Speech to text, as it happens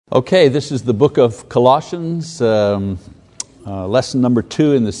Okay, this is the book of Colossians, lesson number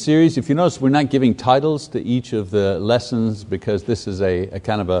 2 in the series. If you notice, we're not giving titles to each of the lessons because this is a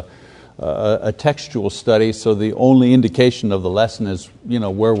kind of a textual study, so the only indication of the lesson is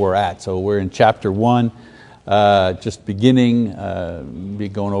where we're at. So we're in chapter 1, just beginning, be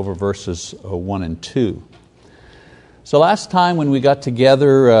going over verses 1 and 2. So last time when we got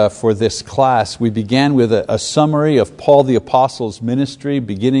together for this class, we began with a summary of Paul the Apostle's ministry,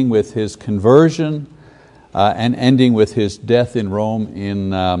 beginning with his conversion and ending with his death in Rome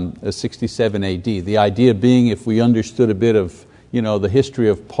in 67 AD. The idea being, if we understood a bit of the history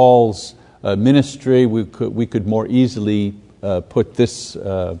of Paul's ministry, we could more easily put this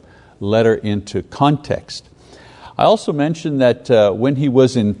letter into context. I also mentioned that when he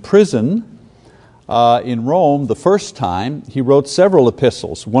was in prison in Rome the first time, he wrote several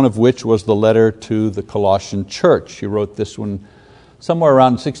epistles, one of which was the letter to the Colossian church. He wrote this one somewhere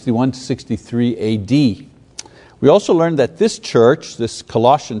around 61 to 63 AD. We also learned that this church, this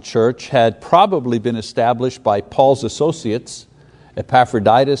Colossian church, had probably been established by Paul's associates,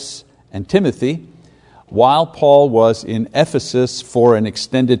 Epaphroditus and Timothy, while Paul was in Ephesus for an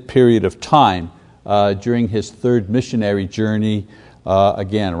extended period of time during his third missionary journey,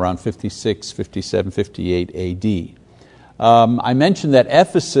 again around 56, 57, 58 AD. I mentioned that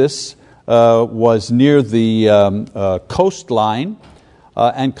Ephesus was near the coastline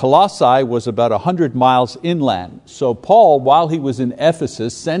and Colossae was about 100 miles inland. So Paul, while he was in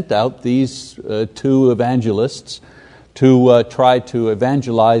Ephesus, sent out these two evangelists to try to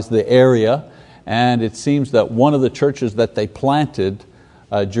evangelize the area, and it seems that one of the churches that they planted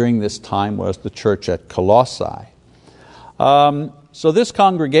during this time was the church at Colossae. So this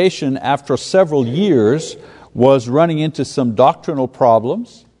congregation, after several years, was running into some doctrinal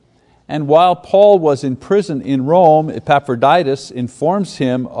problems, and while Paul was in prison in Rome, Epaphroditus informs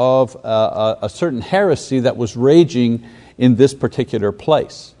him of a certain heresy that was raging in this particular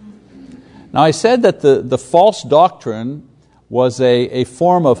place. Now I said that the false doctrine was a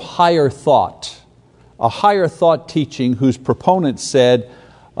form of higher thought, a higher thought teaching whose proponents said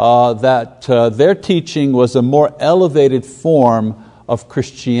that their teaching was a more elevated form of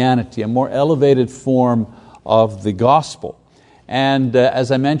Christianity, a more elevated form of the gospel. And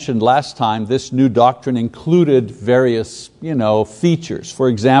as I mentioned last time, this new doctrine included various features. For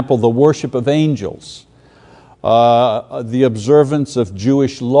example, the worship of angels, the observance of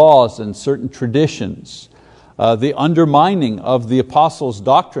Jewish laws and certain traditions, the undermining of the apostles'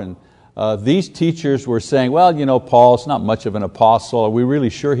 doctrine. These teachers were saying, well, Paul's not much of an apostle. Are we really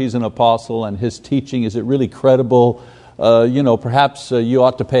sure he's an apostle? And his teaching, is it really credible? Perhaps you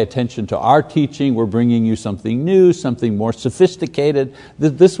ought to pay attention to our teaching. We're bringing you something new, something more sophisticated.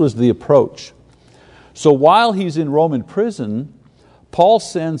 This was the approach. So while he's in Roman prison, Paul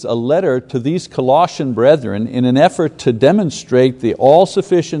sends a letter to these Colossian brethren in an effort to demonstrate the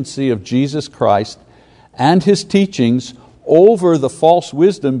all-sufficiency of Jesus Christ and His teachings over the false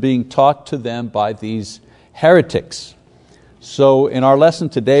wisdom being taught to them by these heretics. So in our lesson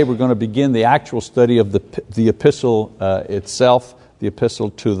today, we're going to begin the actual study of the epistle itself, the epistle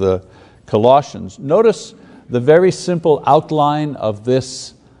to the Colossians. Notice the very simple outline of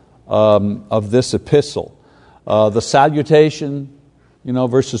this epistle. The salutation,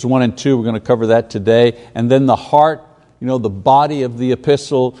 verses 1 and 2, we're going to cover that today. And then the heart, the body of the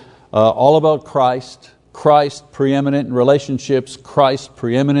epistle, all about Christ. Christ preeminent in relationships, Christ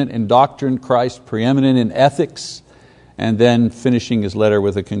preeminent in doctrine, Christ preeminent in ethics, and then finishing his letter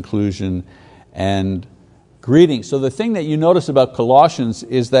with a conclusion and greeting. So the thing that you notice about Colossians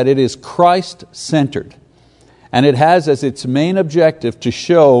is that it is Christ-centered, and it has as its main objective to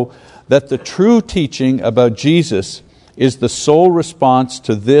show that the true teaching about Jesus is the sole response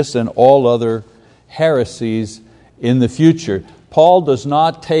to this and all other heresies in the future. Paul does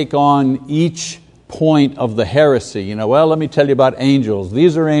not take on each point of the heresy. Let me tell you about angels.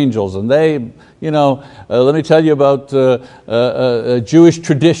 These are angels, and they, let me tell you about Jewish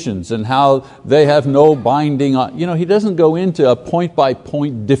traditions and how they have no binding on. He doesn't go into a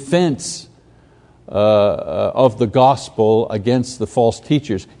point-by-point defense of the gospel against the false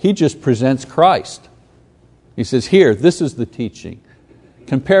teachers. He just presents Christ. He says, here, this is the teaching.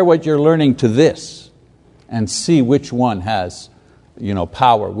 Compare what you're learning to this and see which one has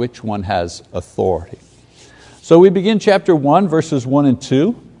power, which one has authority. So we begin chapter 1, verses 1 and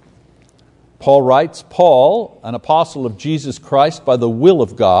 2. Paul writes, Paul, an apostle of Jesus Christ by the will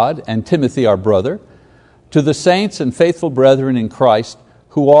of God, and Timothy our brother, to the saints and faithful brethren in Christ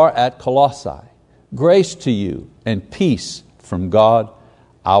who are at Colossae, grace to you and peace from God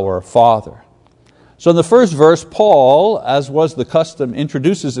our Father. So in the first verse, Paul, as was the custom,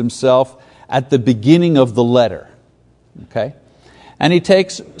 introduces himself at the beginning of the letter. Okay? And he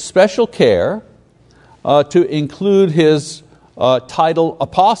takes special care to include his title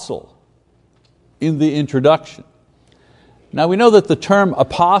apostle in the introduction. Now we know that the term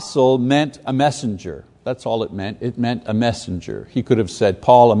apostle meant a messenger. That's all it meant. It meant a messenger. He could have said,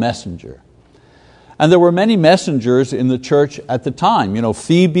 Paul, a messenger. And there were many messengers in the church at the time. You know,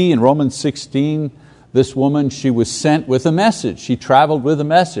 Phoebe in Romans 16, this woman, she was sent with a message. She traveled with a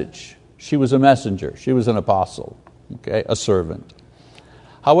message. She was a messenger. She was an apostle, okay, a servant.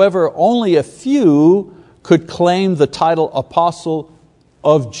 However, only a few could claim the title apostle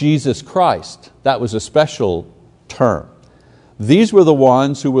of Jesus Christ. That was a special term. These were the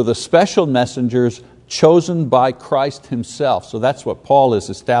ones who were the special messengers chosen by Christ Himself. So that's what Paul is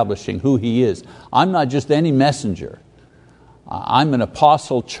establishing, who he is. I'm not just any messenger. I'm an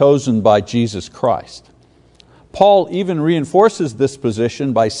apostle chosen by Jesus Christ. Paul even reinforces this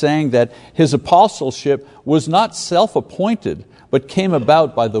position by saying that his apostleship was not self-appointed, but came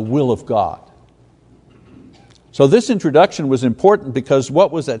about by the will of God. So this introduction was important because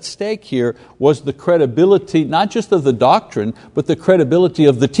what was at stake here was the credibility, not just of the doctrine, but the credibility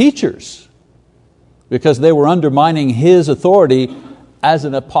of the teachers, because they were undermining his authority as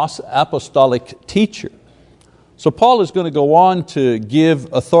an apostolic teacher. So Paul is going to go on to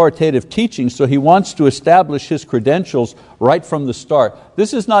give authoritative teaching, so he wants to establish his credentials right from the start.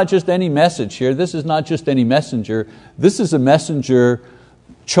 This is not just any message here, this is not just any messenger, this is a messenger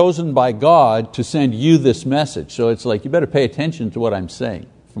chosen by God to send you this message. So it's like, you better pay attention to what I'm saying,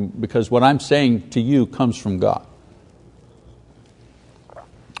 because what I'm saying to you comes from God.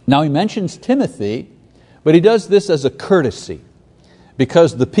 Now he mentions Timothy, but he does this as a courtesy,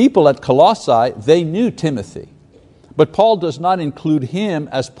 because the people at Colossae, they knew Timothy. But Paul does not include him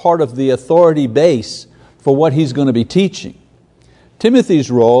as part of the authority base for what he's going to be teaching.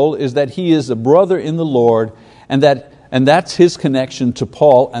 Timothy's role is that he is a brother in the Lord, and that's his connection to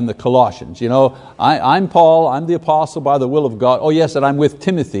Paul and the Colossians. You know, I'm Paul, I'm the apostle by the will of God. Oh yes, and I'm with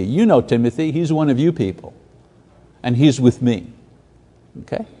Timothy. You know Timothy, he's one of you people. And he's with me.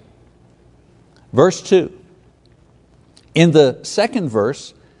 Okay? Verse 2. In the second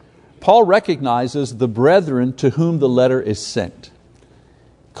verse, Paul recognizes the brethren to whom the letter is sent.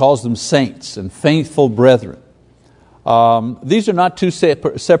 He calls them saints and faithful brethren. These are not two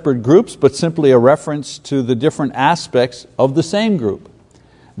separate groups, but simply a reference to the different aspects of the same group.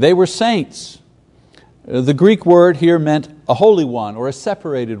 They were saints. The Greek word here meant a holy one or a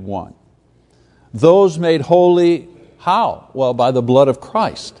separated one. Those made holy, how? Well, by the blood of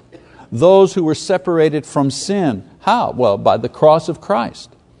Christ. Those who were separated from sin, how? Well, by the cross of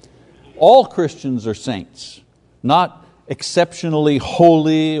Christ. All Christians are saints, not exceptionally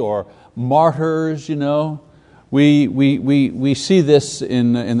holy or martyrs, you know. We see this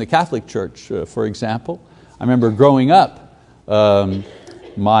in the Catholic Church, for example. I remember growing up,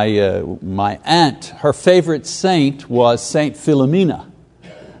 my aunt, her favorite saint was Saint Philomena.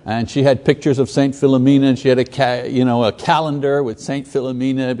 And she had pictures of Saint Philomena, and she had a calendar with Saint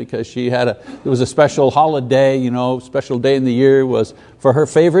Philomena, because there was a special holiday, special day in the year was for her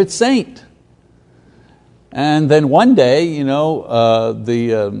favorite saint. And then one day, the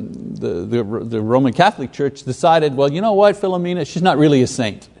Roman Catholic Church decided, well, you know what, Philomena, she's not really a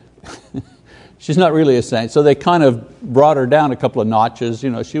saint. She's not really a saint. So they kind of brought her down a couple of notches.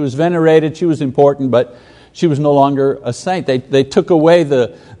 She was venerated, she was important, but she was no longer a saint. They took away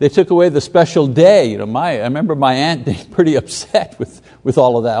the special day. I remember my aunt being pretty upset with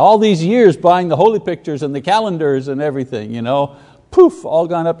all of that. All these years buying the holy pictures and the calendars and everything, poof, all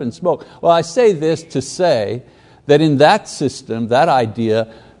gone up in smoke. Well, I say this to say that in that system, that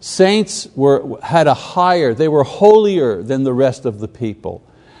idea, saints had a higher, they were holier than the rest of the people.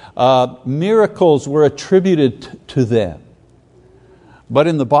 Miracles were attributed to them. But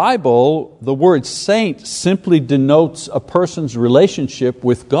in the Bible, the word saint simply denotes a person's relationship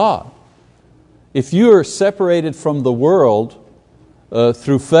with God. If you're separated from the world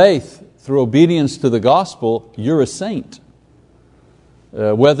through faith, through obedience to the gospel, you're a saint.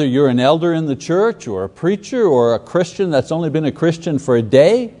 Whether you're an elder in the church or a preacher or a Christian that's only been a Christian for a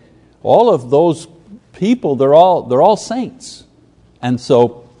day, all of those people, they're all saints. And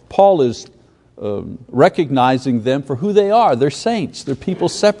so Paul is recognizing them for who they are. They're saints. They're people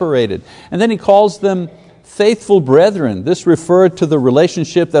separated. And then he calls them faithful brethren. This referred to the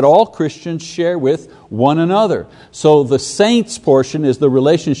relationship that all Christians share with one another. So the saints portion is the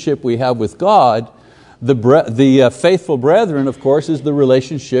relationship we have with God. The faithful brethren, of course, is the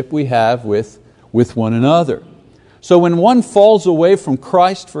relationship we have with one another. So when one falls away from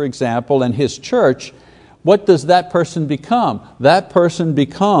Christ, for example, and His church, what does that person become? That person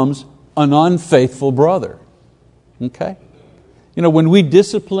becomes an unfaithful brother. Okay? When we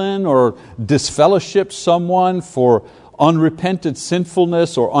discipline or disfellowship someone for unrepented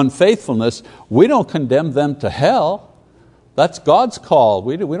sinfulness or unfaithfulness, we don't condemn them to hell. That's God's call.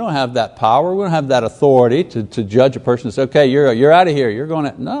 We don't have that power. We don't have that authority to judge a person and say, okay, you're out of here. You're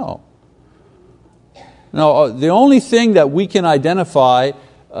going to... No. The only thing that we can identify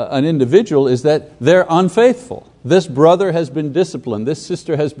an individual is that they're unfaithful. This brother has been disciplined. This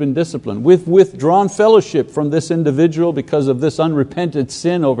sister has been disciplined. We've withdrawn fellowship from this individual because of this unrepented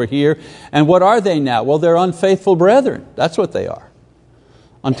sin over here. And what are they now? Well, they're unfaithful brethren. That's what they are.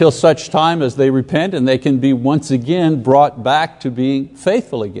 Until such time as they repent and they can be once again brought back to being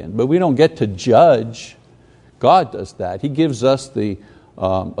faithful again. But we don't get to judge. God does that. He gives us the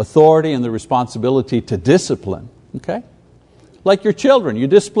authority and the responsibility to discipline. Okay? Like your children. You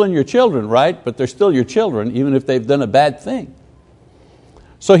discipline your children, right? But they're still your children, even if they've done a bad thing.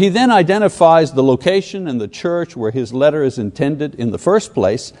 So he then identifies the location and the church where his letter is intended in the first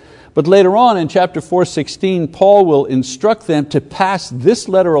place. But later on in chapter 4:16, Paul will instruct them to pass this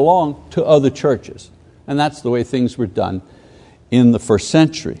letter along to other churches. And that's the way things were done in the first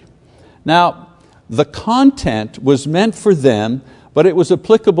century. Now, the content was meant for them, but it was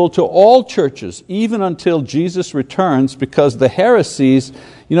applicable to all churches, even until Jesus returns, because the heresies,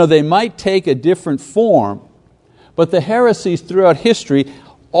 they might take a different form, but the heresies throughout history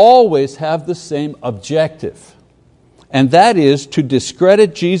always have the same objective. And that is to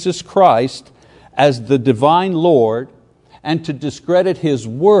discredit Jesus Christ as the divine Lord and to discredit His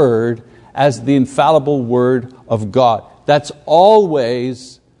Word as the infallible Word of God. That's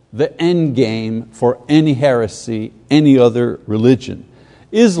always the end game for any heresy, any other religion.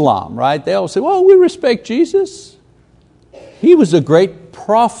 Islam, right? They always say, well, we respect Jesus. He was a great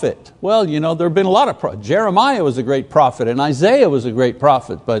prophet. Well, there have been a lot of prophets. Jeremiah was a great prophet and Isaiah was a great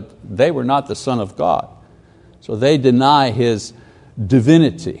prophet, but they were not the Son of God. So they deny His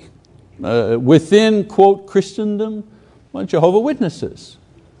divinity. Within, quote, Christendom, Jehovah's Witnesses.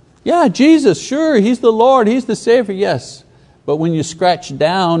 Yeah, Jesus, sure, He's the Lord, He's the Savior, yes. But when you scratch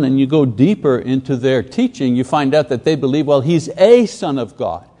down and you go deeper into their teaching, you find out that they believe, well, He's a Son of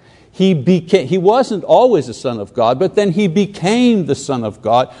God. He wasn't always a Son of God, but then He became the Son of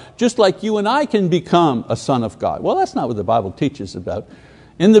God, just like you and I can become a son of God. Well, that's not what the Bible teaches about.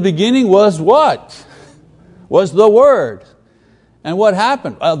 In the beginning was what? Was the Word. And what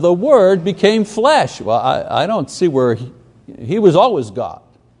happened? The Word became flesh. Well, I don't see where He was always God.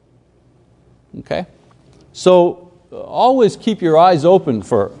 Okay? So, always keep your eyes open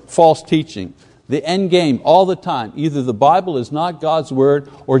for false teaching. The end game all the time. Either the Bible is not God's Word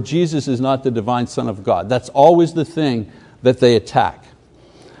or Jesus is not the divine Son of God. That's always the thing that they attack.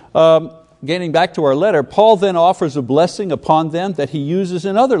 Getting back to our letter, Paul then offers a blessing upon them that he uses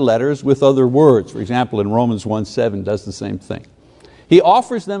in other letters with other words. For example, in Romans 1:7 does the same thing. He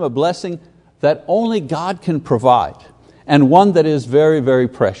offers them a blessing that only God can provide, and one that is very, very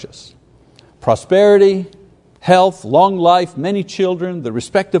precious. Prosperity, health, long life, many children, the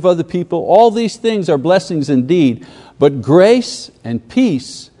respect of other people, all these things are blessings indeed. But grace and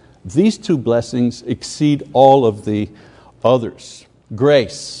peace, these two blessings exceed all of the others.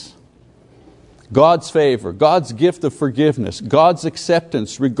 Grace, God's favor, God's gift of forgiveness, God's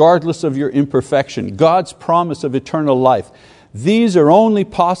acceptance regardless of your imperfection, God's promise of eternal life. These are only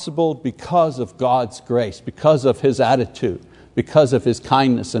possible because of God's grace, because of His attitude, because of His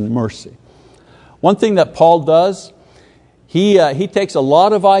kindness and mercy. One thing that Paul does, he takes a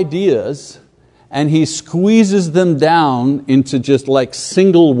lot of ideas and he squeezes them down into just like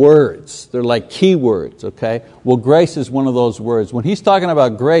single words. They're like key words, okay? Well, grace is one of those words. When he's talking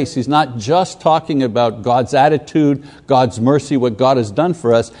about grace, he's not just talking about God's attitude, God's mercy, what God has done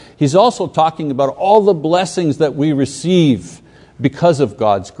for us. He's also talking about all the blessings that we receive because of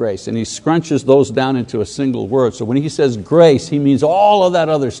God's grace. And he scrunches those down into a single word. So when he says grace, he means all of that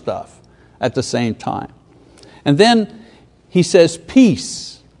other stuff at the same time. And then he says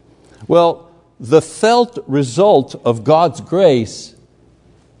peace. Well, the felt result of God's grace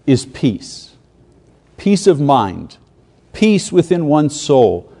is peace. Peace of mind, peace within one's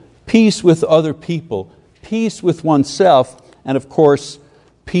soul, peace with other people, peace with oneself, and of course,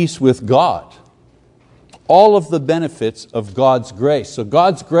 peace with God. All of the benefits of God's grace. So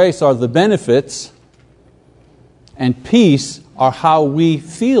God's grace are the benefits, and peace are how we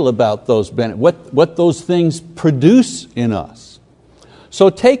feel about those benefits, what those things produce in us. So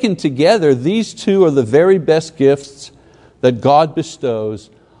taken together, these two are the very best gifts that God bestows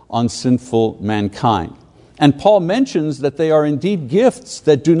on sinful mankind. And Paul mentions that they are indeed gifts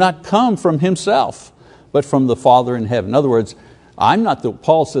that do not come from himself, but from the Father in heaven. In other words,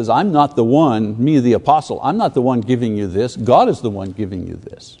 Paul says, I'm not the one, me the apostle, I'm not the one giving you this, God is the one giving you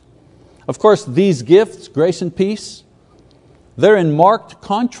this. Of course, these gifts, grace and peace, they're in marked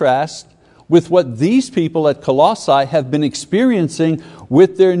contrast with what these people at Colossae have been experiencing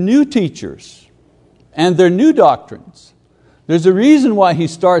with their new teachers and their new doctrines. There's a reason why he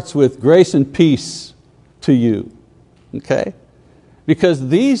starts with grace and peace to you. Okay? Because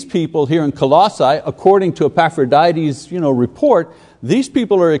these people here in Colossae, according to Epaphroditus' report, these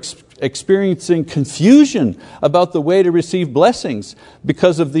people are experiencing confusion about the way to receive blessings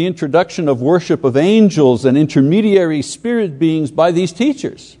because of the introduction of worship of angels and intermediary spirit beings by these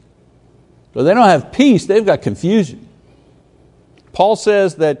teachers. So they don't have peace, they've got confusion. Paul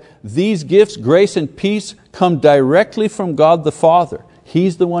says that these gifts, grace and peace, come directly from God the Father.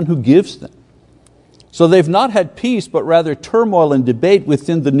 He's the one who gives them. So they've not had peace, but rather turmoil and debate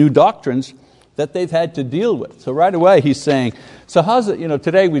within the new doctrines that they've had to deal with. So right away he's saying, so how's it,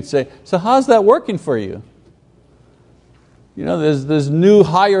 today we'd say, so how's that working for you? There's this new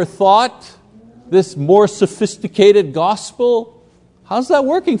higher thought, this more sophisticated gospel. How's that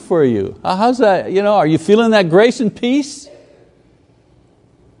working for you? How's that, are you feeling that grace and peace?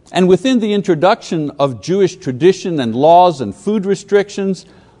 And within the introduction of Jewish tradition and laws and food restrictions,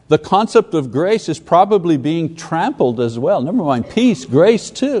 the concept of grace is probably being trampled as well. Never mind peace, grace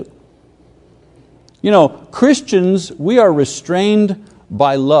too. Christians, we are restrained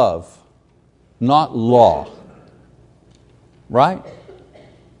by love, not law. Right?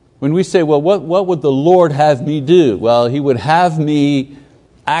 When we say, well, what would the Lord have me do? Well, He would have me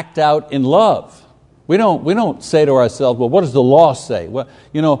act out in love. We don't say to ourselves, well, what does the law say? Well,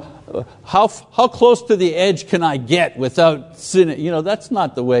 how close to the edge can I get without sinning? That's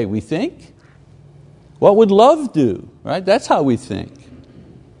not the way we think. What would love do? Right? That's how we think.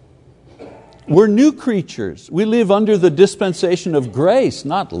 We're new creatures. We live under the dispensation of grace,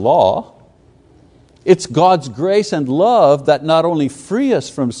 not law. It's God's grace and love that not only free us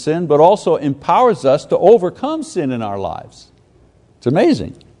from sin, but also empowers us to overcome sin in our lives. It's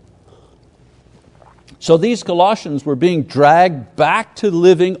amazing. So these Colossians were being dragged back to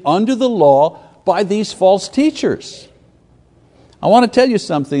living under the law by these false teachers. I want to tell you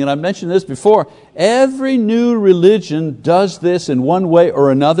something, and I've mentioned this before. Every new religion does this in one way or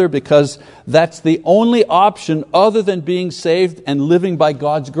another because that's the only option other than being saved and living by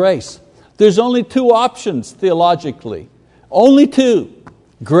God's grace. There's only two options theologically. Only two.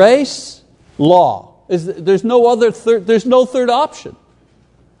 Grace, law. There's no third option.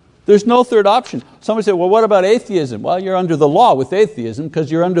 There's no third option. Somebody say, well, what about atheism? Well, you're under the law with atheism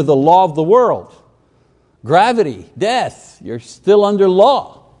because you're under the law of the world. Gravity, death, you're still under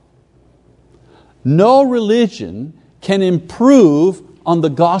law. No religion can improve on the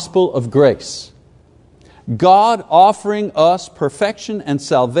gospel of grace. God offering us perfection and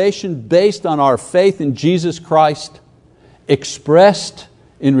salvation based on our faith in Jesus Christ, expressed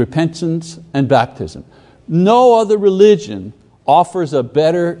in repentance and baptism. No other religion offers a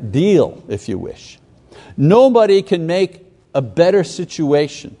better deal, if you wish. Nobody can make a better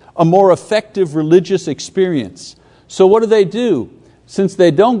situation, a more effective religious experience. So what do? Since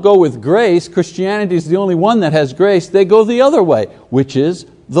they don't go with grace, Christianity is the only one that has grace, they go the other way, which is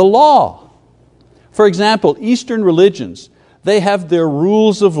the law. For example, Eastern religions, they have their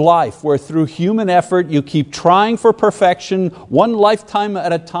rules of life where through human effort you keep trying for perfection, one lifetime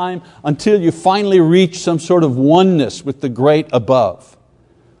at a time, until you finally reach some sort of oneness with the great above.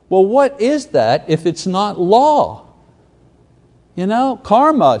 Well, what is that if it's not law?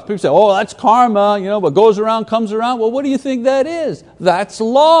 Karma. People say, oh, that's karma, what goes around comes around. Well, what do you think that is? That's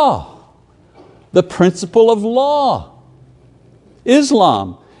law. The principle of law.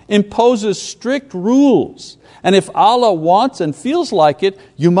 Islam imposes strict rules. And if Allah wants and feels like it,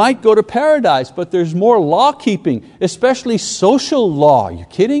 you might go to paradise, but there's more law keeping, especially social law. Are you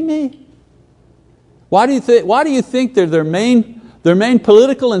kidding me? Why do you think their main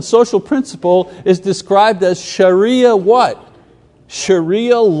political and social principle is described as Sharia what?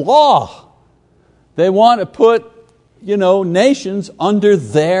 Sharia law. They want to put, nations under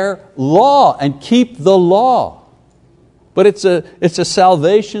their law and keep the law. But it's a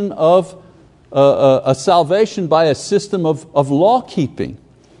salvation of a salvation by a system of law keeping.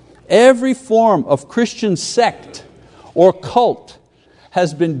 Every form of Christian sect or cult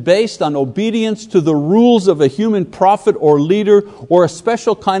has been based on obedience to the rules of a human prophet or leader or a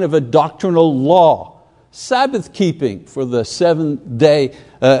special kind of a doctrinal law. Sabbath keeping for the Seventh-day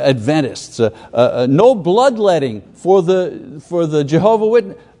Adventists, no bloodletting for the Jehovah's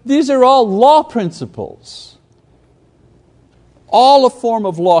Witnesses. these are all law principles. All a form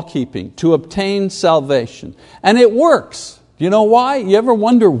of law keeping to obtain salvation. And it works. Do you know why? You ever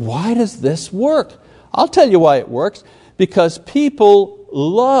wonder, why does this work? I'll tell you why it works. Because people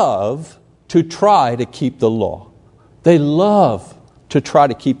love to try to keep the law. They love to try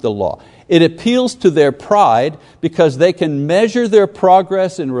to keep the law. It appeals to their pride because they can measure their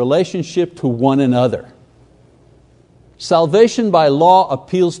progress in relationship to one another. Salvation by law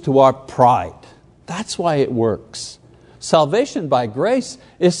appeals to our pride. That's why it works. Salvation by grace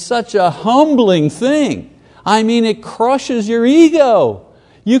is such a humbling thing. I mean, it crushes your ego.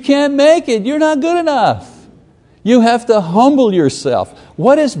 You can't make it. You're not good enough. You have to humble yourself.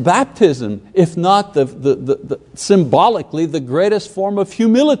 What is baptism if not symbolically the greatest form of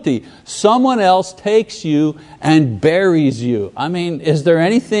humility? Someone else takes you and buries you. I mean, is there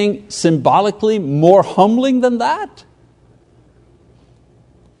anything symbolically more humbling than that?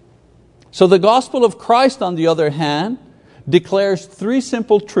 So the gospel of Christ, on the other hand, declares three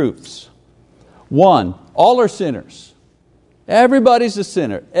simple truths. One, all are sinners. Everybody's a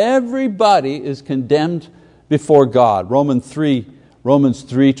sinner. Everybody is condemned before God. Romans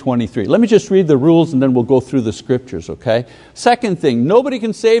 3:23. Let me just read the rules and then we'll go through the scriptures, okay? Second thing, nobody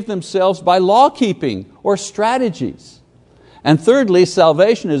can save themselves by law keeping or strategies. And thirdly,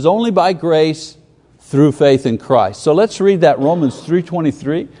 salvation is only by grace through faith in Christ. So let's read that Romans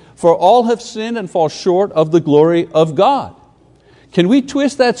 3:23. For all have sinned and fall short of the glory of God. Can we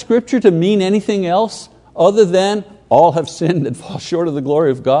twist that scripture to mean anything else other than all have sinned and fall short of the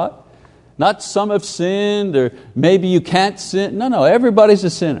glory of God? Not some have sinned, or maybe you can't sin. No, everybody's a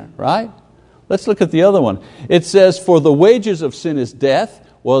sinner, right? Let's look at the other one. It says, for the wages of sin is death.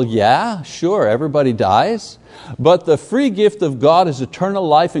 Well, yeah, sure, everybody dies. But the free gift of God is eternal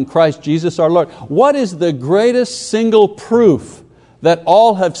life in Christ Jesus our Lord. What is the greatest single proof that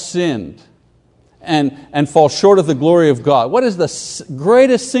all have sinned and fall short of the glory of God? What is the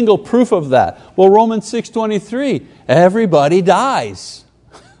greatest single proof of that? Well, Romans 6:23, everybody dies.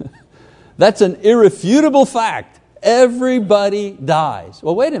 That's an irrefutable fact. Everybody dies.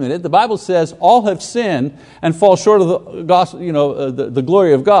 Well, wait a minute. The Bible says all have sinned and fall short of the gospel, the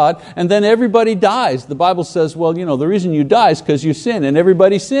glory of God, and then everybody dies. The Bible says, well, the reason you die is because you sin, and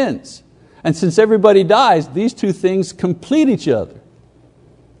everybody sins. And since everybody dies, these two things complete each other.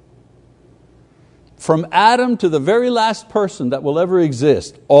 From Adam to the very last person that will ever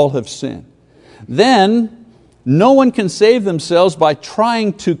exist, all have sinned. Then, no one can save themselves by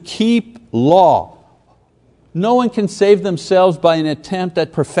trying to keep law. No one can save themselves by an attempt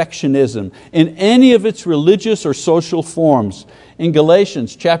at perfectionism in any of its religious or social forms. In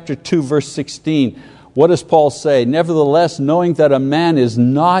Galatians chapter 2, verse 16, what does Paul say? Nevertheless, knowing that a man is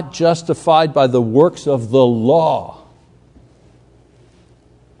not justified by the works of the law.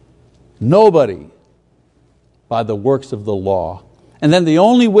 Nobody by the works of the law. And then the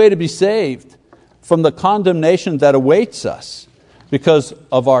only way to be saved from the condemnation that awaits us because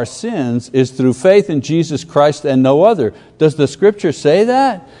of our sins is through faith in Jesus Christ and no other. Does the scripture say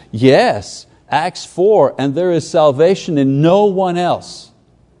that? Yes. Acts 4, and there is salvation in no one else.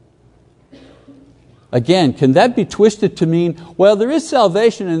 Again, can that be twisted to mean, well, there is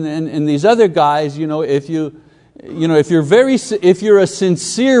salvation in these other guys, if you're a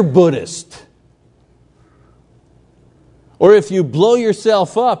sincere Buddhist, or if you blow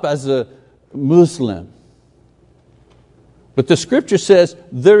yourself up as a Muslim. But the scripture says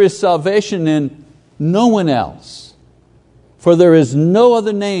there is salvation in no one else. For there is no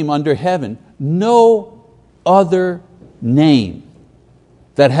other name under heaven, no other name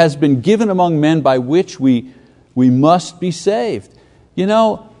that has been given among men by which we must be saved.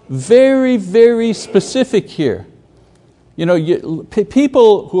 Very, very specific here.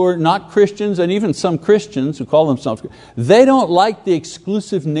 People who are not Christians, and even some Christians who call themselves, they don't like the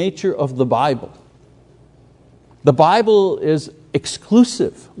exclusive nature of the Bible. The Bible is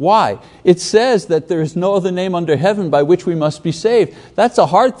exclusive. Why? It says that there is no other name under heaven by which we must be saved. That's a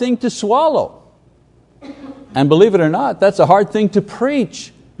hard thing to swallow. And believe it or not, that's a hard thing to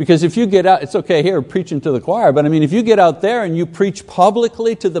preach. Because if you get out, it's okay here preaching to the choir, but if you get out there and you preach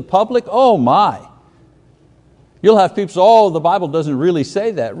publicly to the public, oh my. You'll have people say, the Bible doesn't really say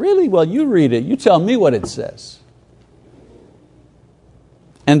that. Really? Well, you read it. You tell me what it says.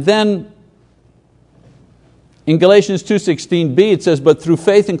 And then in Galatians 2:16b it says, but through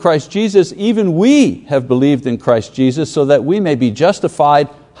faith in Christ Jesus, even we have believed in Christ Jesus so that we may be justified.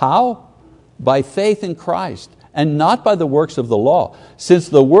 How? By faith in Christ, and not by the works of the law. Since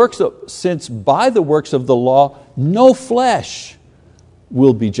by the works of the law, no flesh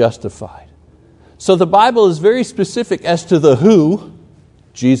will be justified. So the Bible is very specific as to the who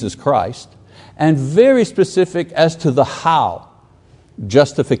Jesus Christ, and very specific as to the how.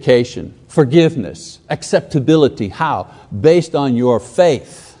 Justification, forgiveness, acceptability. How? Based on your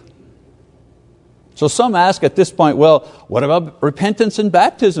faith. So some ask at this point, well, what about repentance and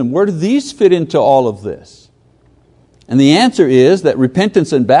baptism? Where do these fit into all of this? And the answer is that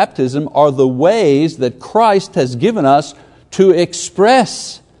repentance and baptism are the ways that Christ has given us to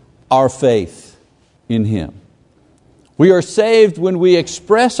express our faith in Him. We are saved when we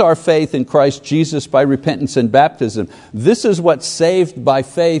express our faith in Christ Jesus by repentance and baptism. This is what saved by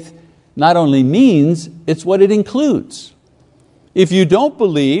faith not only means, it's what it includes. If you don't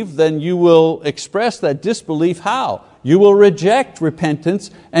believe, then you will express that disbelief how? You will reject repentance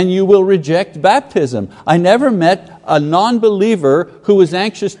and you will reject baptism. I never met a non-believer who was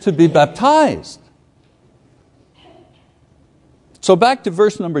anxious to be baptized. So back to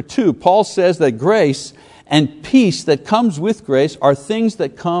verse number 2, Paul says that grace and peace that comes with grace are things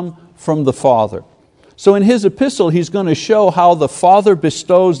that come from the Father. So in his epistle, he's going to show how the Father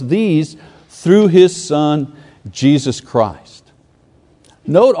bestows these through His Son, Jesus Christ.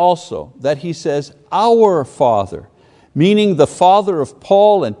 Note also that he says, our Father, meaning the Father of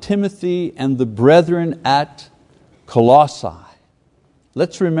Paul and Timothy and the brethren at Colossae.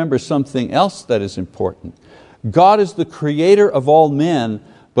 Let's remember something else that is important. God is the creator of all men,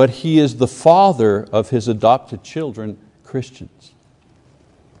 but He is the Father of His adopted children, Christians.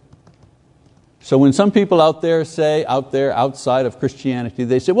 So when some people out there say, outside of Christianity,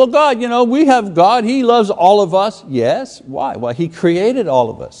 they say, well, God, we have God, He loves all of us. Yes, why? Well, He created all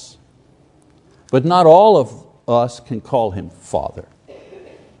of us. But not all of us can call Him Father.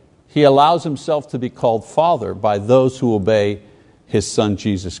 He allows Himself to be called Father by those who obey His Son,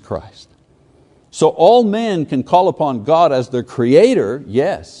 Jesus Christ. So all men can call upon God as their creator,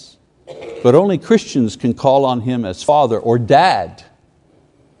 yes, but only Christians can call on Him as Father or Dad,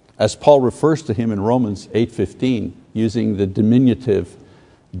 as Paul refers to Him in Romans 8:15, using the diminutive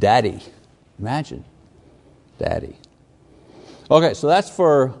daddy. Imagine, daddy. Okay, so that's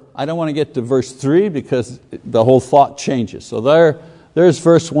I don't want to get to verse 3 because the whole thought changes. So there's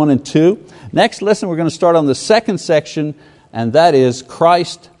verse 1 and 2. Next lesson we're going to start on the second section, and that is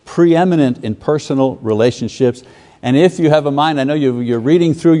Christ preeminent in personal relationships. And if you have a mind, I know you're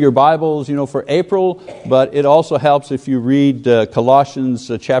reading through your Bibles for April, but it also helps if you read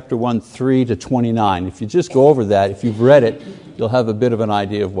Colossians chapter 1, 3 to 29. If you just go over that, if you've read it, you'll have a bit of an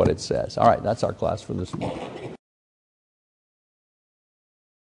idea of what it says. All right, that's our class for this morning.